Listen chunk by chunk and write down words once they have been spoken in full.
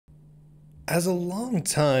As a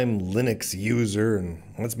longtime Linux user, and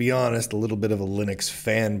let's be honest, a little bit of a Linux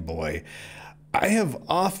fanboy, I have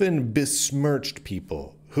often besmirched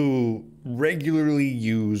people who regularly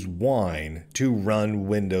use Wine to run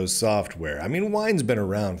Windows software. I mean, Wine's been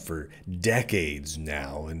around for decades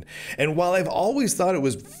now, and while I've always thought it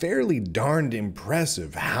was fairly darned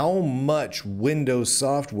impressive how much Windows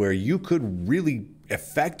software you could really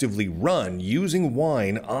effectively run using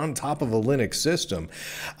Wine on top of a Linux system,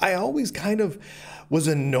 I always kind of was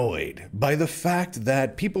annoyed by the fact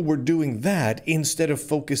that people were doing that instead of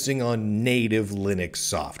focusing on native Linux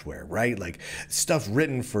software, right? Like stuff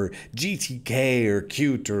written for GTK or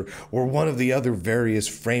Qt or one of the other various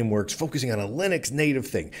frameworks, focusing on a Linux native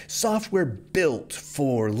thing. Software built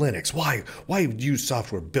for Linux. Why use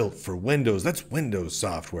software built for Windows? That's Windows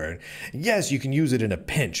software. Yes, you can use it in a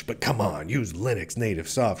pinch, but come on, use Linux native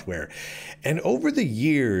software. And over the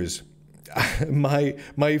years,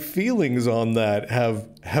 my feelings on that have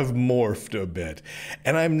morphed a bit,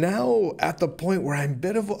 and I'm now at the point where I'm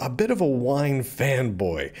a bit of a Wine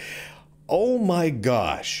fanboy. Oh my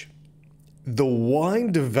gosh. The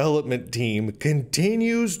Wine development team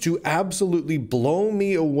continues to absolutely blow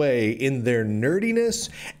me away in their nerdiness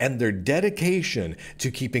and their dedication to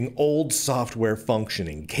keeping old software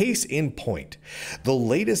functioning. Case in point, the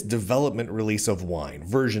latest development release of Wine,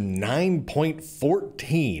 version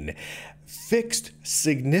 9.14, fixed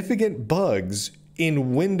significant bugs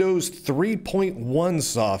in Windows 3.1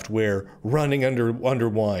 software running under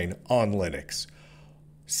Wine on Linux.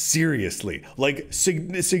 Seriously, like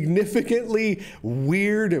significantly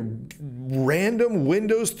weird, random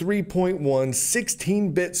Windows 3.1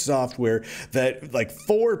 16-bit software that like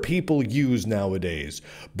 4 people use nowadays,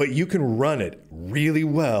 but you can run it really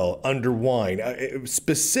well under Wine.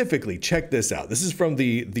 Specifically, check this out. This is from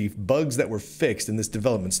the bugs that were fixed in this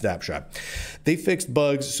development snapshot. They fixed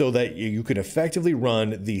bugs so that you can effectively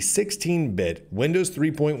run the 16-bit Windows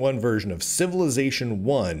 3.1 version of Civilization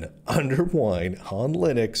 1 under Wine on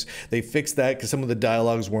Linux. They fixed that because some of the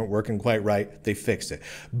dialogues weren't working quite right. They fixed it.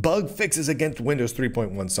 Bug fixes against Windows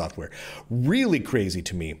 3.1 software. Really crazy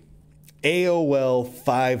to me. AOL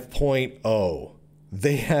 5.0.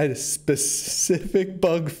 They had specific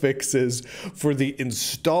bug fixes for the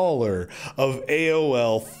installer of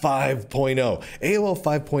AOL 5.0. AOL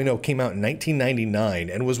 5.0 came out in 1999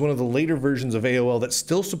 and was one of the later versions of AOL that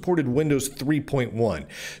still supported Windows 3.1.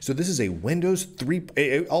 So this is a Windows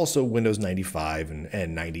 3, also Windows 95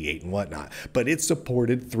 and 98 and whatnot, but it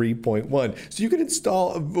supported 3.1. So you can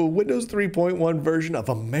install a Windows 3.1 version of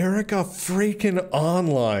America freaking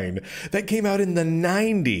Online that came out in the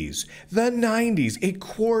 90s. The 90s. A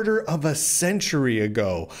quarter of a century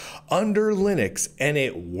ago under Linux, and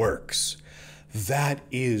it works. That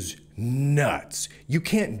is nuts. You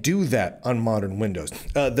can't do that on modern Windows.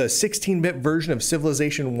 The 16-bit version of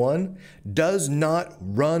Civilization 1 does not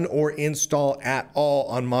run or install at all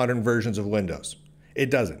on modern versions of Windows.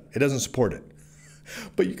 It doesn't. It doesn't support it.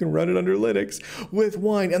 But you can run it under Linux with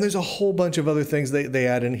Wine. And there's a whole bunch of other things they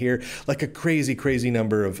add in here, like a crazy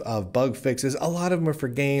number of bug fixes. A lot of them are for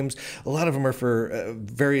games. A lot of them are for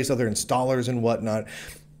various other installers and whatnot.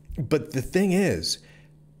 But the thing is,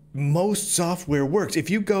 most software works. If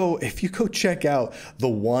you go check out the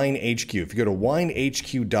Wine HQ, if you go to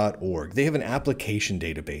winehq.org, they have an application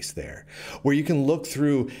database there where you can look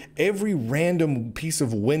through every random piece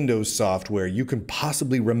of Windows software you can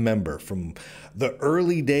possibly remember from the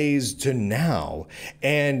early days to now,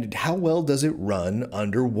 and how well does it run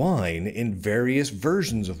under Wine in various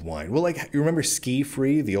versions of Wine. Well, like, you remember Ski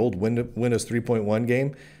Free, the old Windows 3.1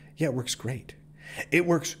 game? Yeah, it works great. It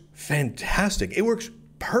works fantastic. It works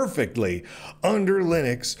perfectly under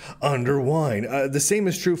Linux, under Wine. The same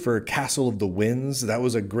is true for Castle of the Winds. That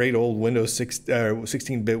was a great old Windows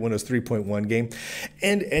 16-bit Windows 3.1 game.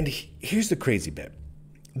 And here's the crazy bit.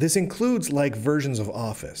 This includes like versions of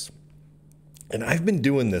Office. And I've been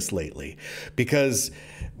doing this lately because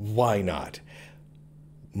why not?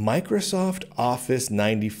 Microsoft Office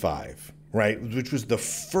 95, right, which was the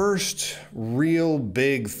first real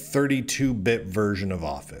big 32-bit version of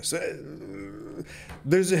Office.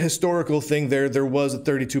 There's a historical thing there. There was a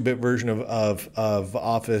 32-bit version of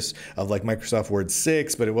Office, of like Microsoft Word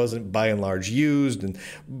 6, but it wasn't by and large used. And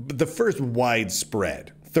the first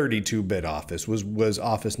widespread 32-bit Office was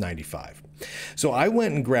Office 95. So I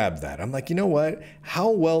went and grabbed that. I'm like, you know what? How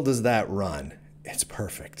well does that run? It's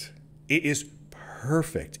perfect. It is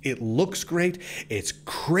perfect. It looks great. It's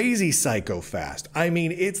crazy psycho fast. I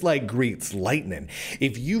mean, it's like Greek's lightning.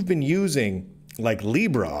 If you've been using like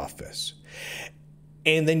LibreOffice,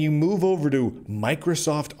 and then you move over to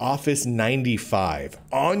Microsoft Office 95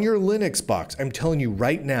 on your Linux box, I'm telling you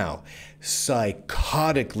right now,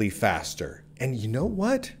 psychotically faster. And you know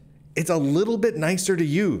what? It's a little bit nicer to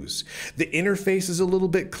use. The interface is a little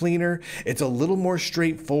bit cleaner. It's a little more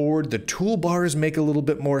straightforward. The toolbars make a little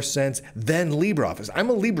bit more sense than LibreOffice. I'm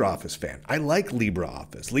a LibreOffice fan. I like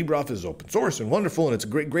LibreOffice. LibreOffice is open source and wonderful, and it's a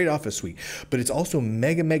great office suite. But it's also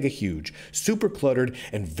mega huge, super cluttered,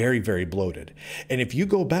 and very bloated. And if you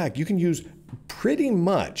go back, you can use pretty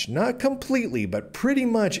much, not completely, but pretty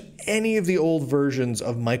much any of the old versions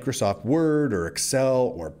of Microsoft Word or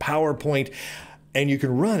Excel or PowerPoint, and you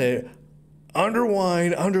can run it under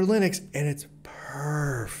Wine, under Linux, and it's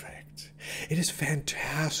perfect. It is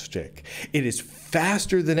fantastic. It is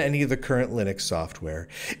faster than any of the current Linux software.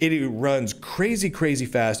 It runs crazy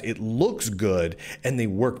fast. It looks good, and they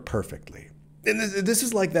work perfectly. And this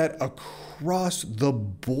is like that across the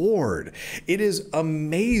board. It is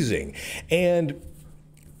amazing. And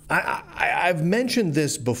I've mentioned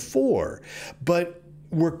this before, but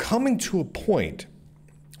we're coming to a point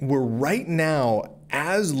where right now,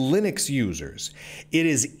 as Linux users, it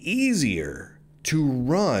is easier to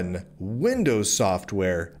run Windows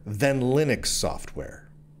software than Linux software.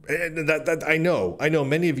 I know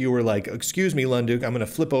many of you are like, excuse me, Lunduke, I'm going to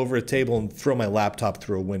flip over a table and throw my laptop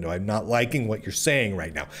through a window. I'm not liking what you're saying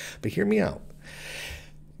right now. But hear me out.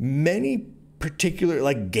 Many particular,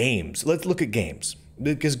 like games, let's look at games,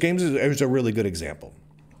 because games is a really good example.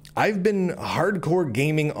 I've been hardcore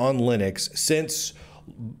gaming on Linux since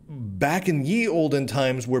back in ye olden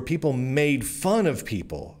times, where people made fun of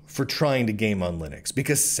people for trying to game on Linux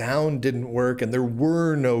because sound didn't work and there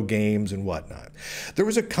were no games and whatnot. There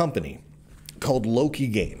was a company called Loki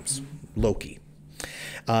Games, Loki,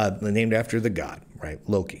 named after the god, right?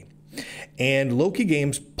 Loki. And Loki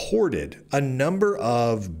Games ported a number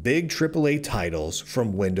of big AAA titles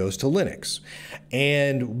from Windows to Linux.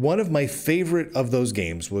 And one of my favorite of those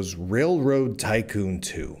games was Railroad Tycoon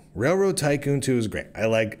 2. Railroad Tycoon 2 is great. I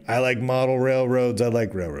like model railroads. I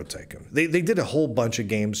like Railroad Tycoon. They did a whole bunch of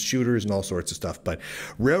games, shooters and all sorts of stuff, but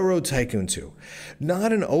Railroad Tycoon 2,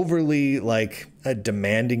 not an overly a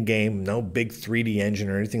demanding game, no big 3D engine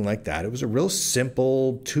or anything like that. It was a real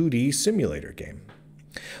simple 2D simulator game.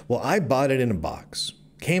 Well, I bought it in a box.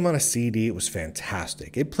 Came on a CD. It was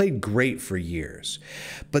fantastic. It played great for years.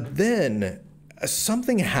 But then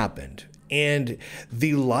something happened, and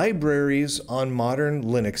the libraries on modern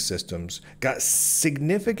Linux systems got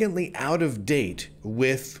significantly out of date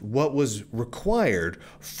with what was required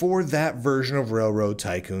for that version of Railroad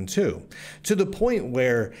Tycoon 2, to the point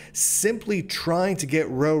where simply trying to get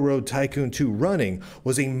Railroad Tycoon 2 running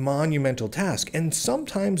was a monumental task. And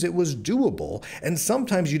sometimes it was doable, and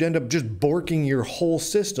sometimes you'd end up just borking your whole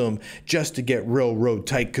system just to get Railroad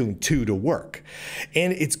Tycoon 2 to work.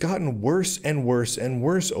 And it's gotten worse and worse and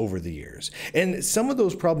worse over the years. And some of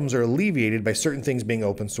those problems are alleviated by certain things being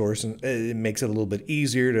open source, and it makes it a little bit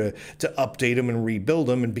easier to update them and rebuild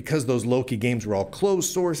them. And because those Loki games were all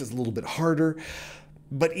closed source, it's a little bit harder.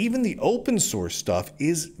 But even the open source stuff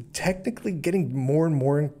is technically getting more and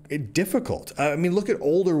more difficult. I mean, look at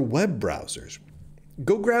older web browsers.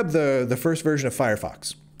 Go grab the first version of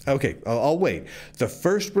Firefox. Okay, I'll wait. The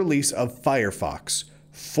first release of Firefox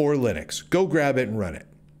for Linux. Go grab it and run it.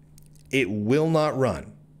 It will not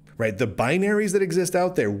run. Right? The binaries that exist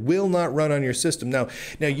out there will not run on your system. Now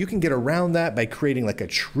you can get around that by creating like a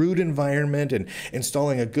chroot environment and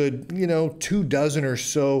installing a good, 24 or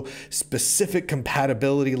so specific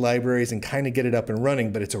compatibility libraries and kind of get it up and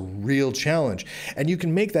running, but it's a real challenge. And you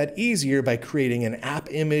can make that easier by creating an app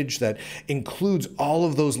image that includes all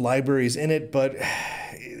of those libraries in it, but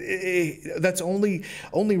that's only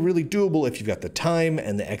really doable if you've got the time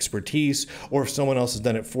and the expertise, or if someone else has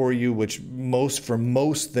done it for you, which for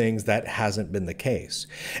most things that hasn't been the case.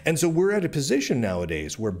 And so we're at a position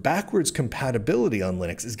nowadays where backwards compatibility on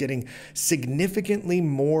Linux is getting significantly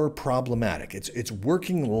more problematic. It's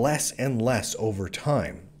working less and less over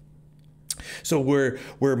time. So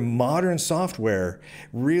where modern software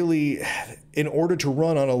really, in order to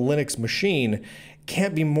run on a Linux machine,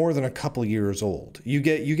 can't be more than a couple years old. You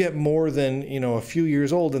get more than a few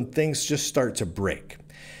years old and things just start to break.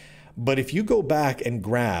 But if you go back and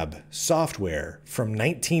grab software from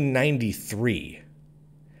 1993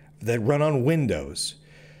 that run on Windows,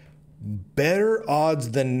 better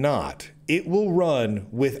odds than not, it will run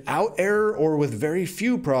without error or with very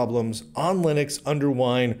few problems on Linux under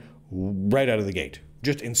Wine right out of the gate.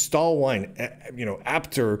 Just install Wine,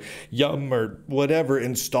 apt or yum or whatever,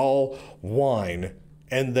 install Wine,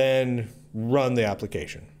 and then run the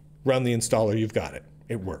application. Run the installer, you've got it.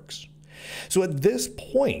 It works. So at this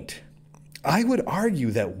point, I would argue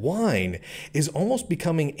that Wine is almost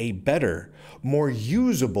becoming a better, more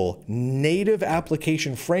usable native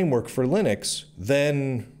application framework for Linux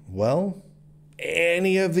than, well,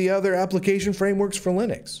 any of the other application frameworks for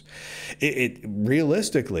Linux.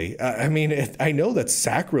 Realistically, I know that's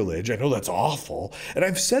sacrilege. I know that's awful, and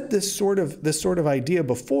I've said this sort of idea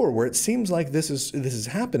before, where it seems like this is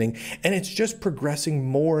happening, and it's just progressing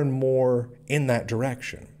more and more in that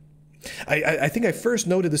direction. I think I first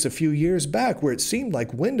noted this a few years back, where it seemed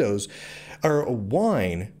like Windows or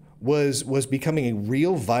Wine was becoming a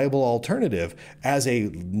real viable alternative as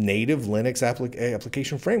a native Linux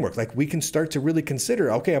application framework. Like, we can start to really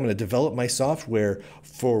consider, okay, I'm going to develop my software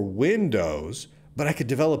for Windows, but I could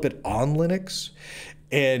develop it on Linux,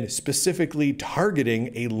 and specifically targeting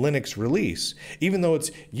a Linux release, even though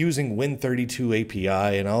it's using Win32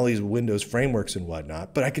 API and all these Windows frameworks and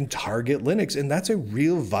whatnot, but I can target Linux, and that's a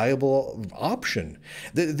real viable option.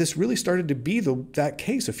 This really started to be that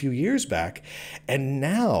case a few years back, and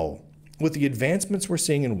now, with the advancements we're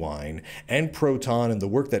seeing in Wine and Proton and the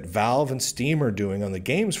work that Valve and Steam are doing on the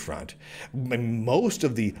games front, most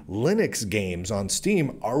of the Linux games on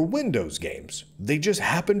Steam are Windows games. They just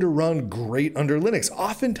happen to run great under Linux,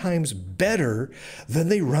 oftentimes better than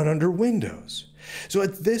they run under Windows. So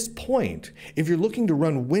at this point, if you're looking to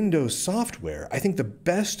run Windows software, I think the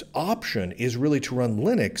best option is really to run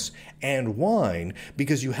Linux and Wine,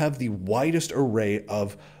 because you have the widest array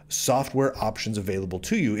of software options available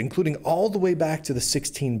to you, including all the way back to the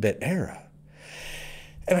 16-bit era.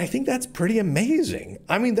 And I think that's pretty amazing.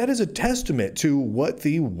 I mean, that is a testament to what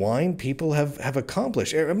the Wine people have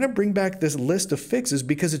accomplished. I'm going to bring back this list of fixes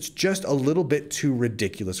because it's just a little bit too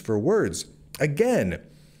ridiculous for words. Again,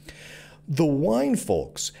 the Wine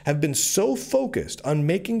folks have been so focused on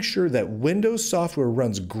making sure that Windows software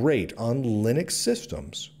runs great on Linux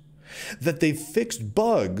systems that they've fixed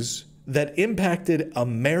bugs that impacted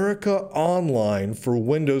America Online for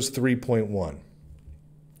Windows 3.1.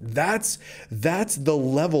 That's the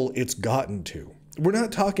level it's gotten to. We're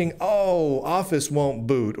not talking, oh, Office won't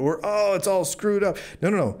boot, or oh, it's all screwed up.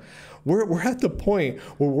 No. We're at the point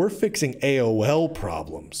where we're fixing AOL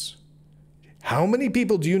problems. How many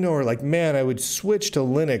people do you know are like, man, I would switch to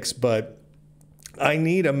Linux, but I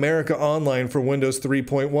need America Online for Windows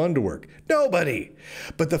 3.1 to work? Nobody.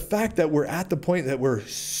 But the fact that we're at the point that we're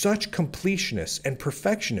such completionists and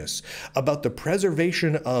perfectionists about the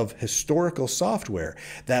preservation of historical software,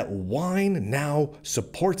 that Wine now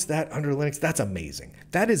supports that under Linux, that's amazing.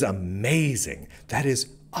 That is amazing. That is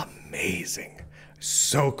amazing.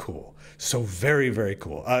 So cool. So very, very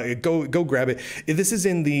cool. Go grab it. This is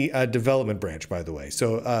in the development branch, by the way.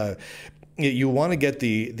 So you want to get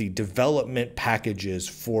the development packages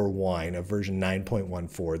for Wine of version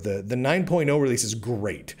 9.14. The 9.0 release is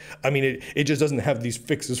great. I mean, it just doesn't have these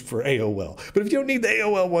fixes for AOL. But if you don't need the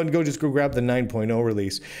AOL one, go grab the 9.0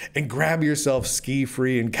 release and grab yourself Ski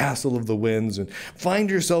Free and Castle of the Winds and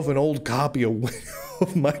find yourself an old copy of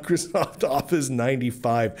Microsoft Office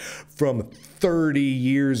 95 from 30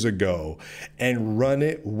 years ago and run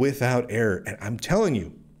it without error. And I'm telling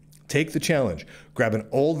you, take the challenge. Grab an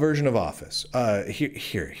old version of Office.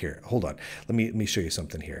 Here. Hold on. Let me show you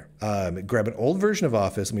something here. Grab an old version of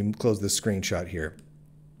Office. Let me close this screenshot here.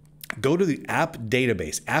 Go to the app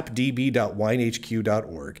database,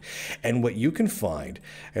 appdb.winehq.org, and what you can find,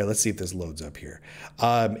 let's see if this loads up here,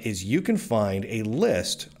 is you can find a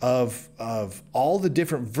list of all the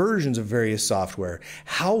different versions of various software,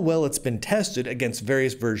 how well it's been tested against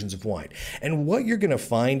various versions of Wine. And what you're going to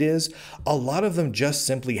find is a lot of them just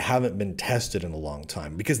simply haven't been tested in a long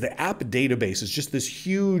time, because the app database is just this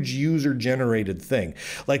huge user-generated thing.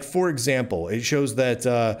 Like, for example, it shows that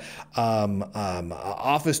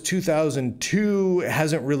Office 2002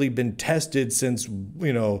 hasn't really been tested since,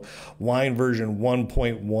 Wine version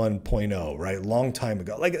 1.1.0, right? Long time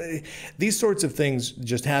ago. Like, these sorts of things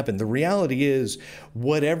just happen. The reality is,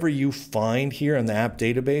 whatever you find here in the app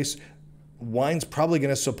database, Wine's probably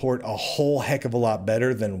going to support a whole heck of a lot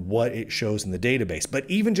better than what it shows in the database. But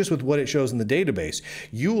even just with what it shows in the database,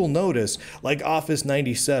 you will notice, like Office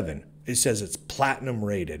 97, it says it's platinum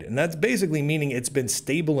rated. And that's basically meaning it's been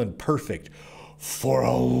stable and perfect for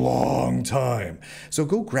a long time. So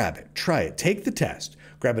go grab it, try it, take the test,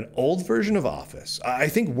 grab an old version of Office. I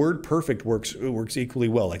think WordPerfect works equally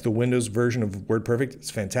well. Like the Windows version of WordPerfect, it's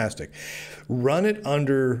fantastic. Run it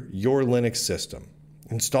under your Linux system.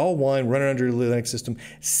 Install Wine, run it under your Linux system,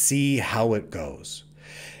 see how it goes.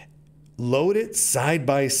 Load it side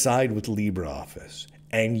by side with LibreOffice,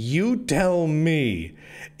 and you tell me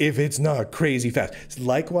if it's not crazy fast.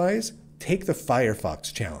 Likewise, take the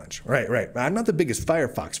Firefox challenge. Right. I'm not the biggest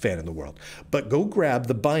Firefox fan in the world, but go grab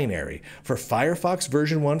the binary for Firefox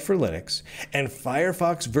version 1 for Linux and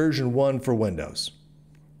Firefox version 1 for Windows.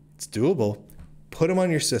 It's doable. Put them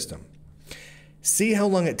on your system. See how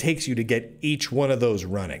long it takes you to get each one of those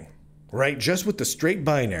running. Right? Just with the straight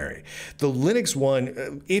binary. The Linux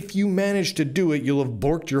one, if you manage to do it, you'll have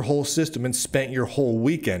borked your whole system and spent your whole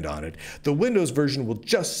weekend on it. The Windows version will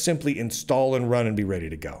just simply install and run and be ready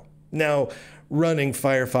to go. Now, running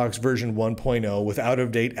Firefox version 1.0 with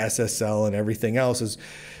out-of-date SSL and everything else is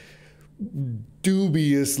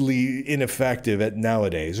dubiously ineffective at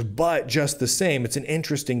nowadays, but just the same, it's an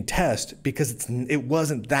interesting test because it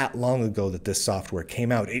wasn't that long ago that this software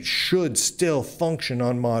came out. It should still function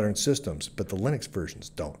on modern systems, but the Linux versions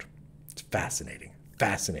don't. It's fascinating.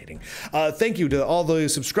 Thank you to all the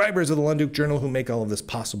subscribers of the Lunduke Journal who make all of this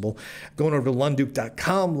possible. Going over to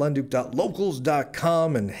lunduke.com,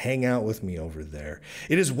 lunduke.locals.com, and hang out with me over there.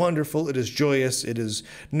 It is wonderful, it is joyous, it is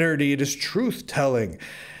nerdy, it is truth-telling.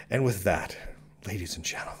 And with that, ladies and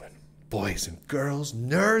gentlemen, boys and girls,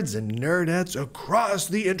 nerds and nerdettes across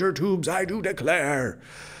the intertubes, I do declare,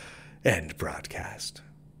 end broadcast.